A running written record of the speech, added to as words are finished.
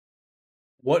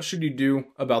What should you do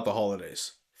about the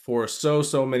holidays? For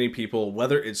so many people,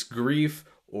 whether it's grief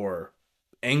or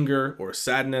anger or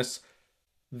sadness,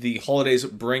 the holidays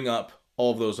bring up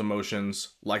all of those emotions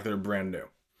like they're brand new.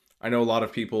 I know a lot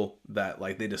of people that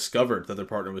like they discovered that their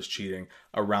partner was cheating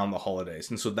around the holidays.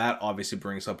 And so that obviously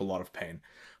brings up a lot of pain.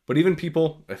 But even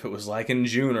people, if it was like in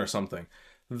June or something,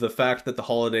 the fact that the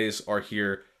holidays are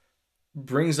here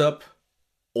brings up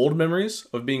old memories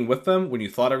of being with them when you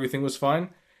thought everything was fine,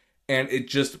 and it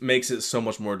just makes it so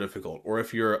much more difficult. Or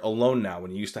if you're alone now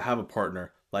when you used to have a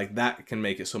partner, like that can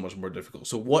make it so much more difficult.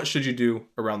 So what should you do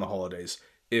around the holidays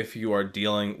if you are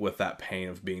dealing with that pain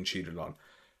of being cheated on?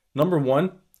 Number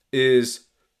one is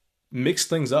mix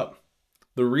things up.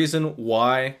 The reason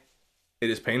why it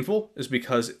is painful is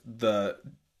because the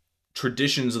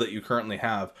traditions that you currently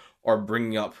have are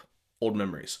bringing up old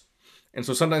memories. And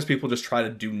so sometimes people just try to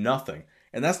do nothing.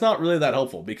 And that's not really that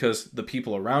helpful because the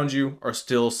people around you are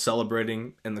still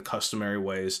celebrating in the customary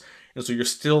ways. And so you're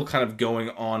still kind of going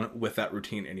on with that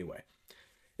routine anyway.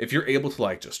 If you're able to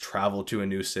like just travel to a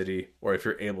new city, or if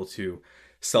you're able to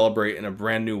celebrate in a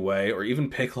brand new way, or even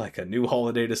pick like a new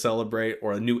holiday to celebrate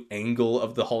or a new angle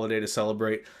of the holiday to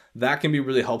celebrate, that can be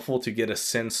really helpful to get a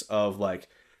sense of like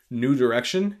new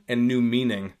direction and new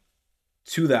meaning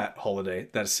to that holiday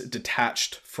that's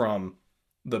detached from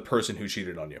the person who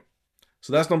cheated on you.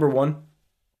 So that's number one.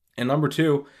 And number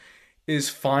two is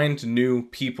find new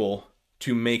people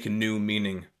to make new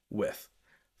meaning with.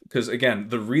 Because again,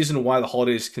 the reason why the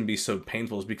holidays can be so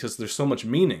painful is because there's so much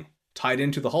meaning tied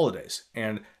into the holidays,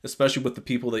 and especially with the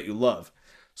people that you love.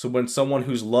 So when someone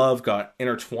whose love got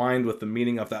intertwined with the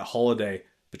meaning of that holiday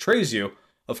betrays you,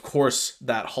 of course,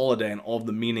 that holiday and all of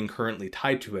the meaning currently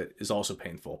tied to it is also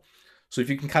painful. So if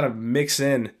you can kind of mix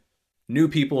in new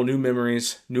people, new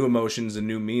memories, new emotions, and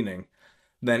new meaning,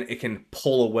 then it can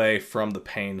pull away from the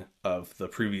pain of the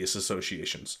previous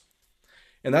associations.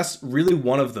 And that's really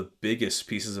one of the biggest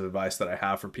pieces of advice that I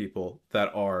have for people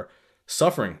that are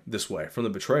suffering this way from the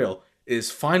betrayal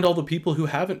is find all the people who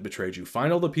haven't betrayed you.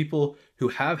 Find all the people who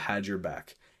have had your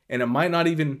back. And it might not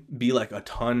even be like a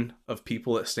ton of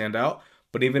people that stand out,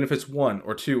 but even if it's one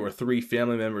or two or three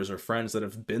family members or friends that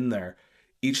have been there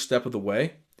each step of the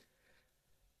way,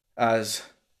 as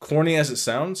corny as it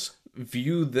sounds,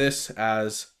 view this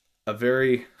as a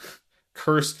very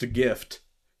cursed gift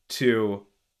to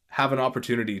have an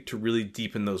opportunity to really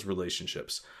deepen those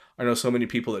relationships. I know so many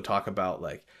people that talk about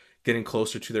like getting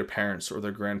closer to their parents or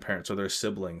their grandparents or their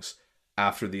siblings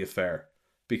after the affair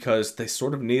because they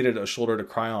sort of needed a shoulder to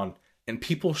cry on, and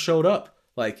people showed up.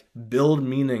 Like build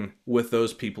meaning with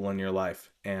those people in your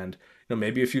life, and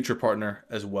maybe a future partner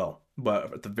as well,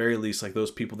 but at the very least like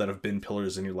those people that have been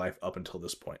pillars in your life up until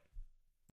this point.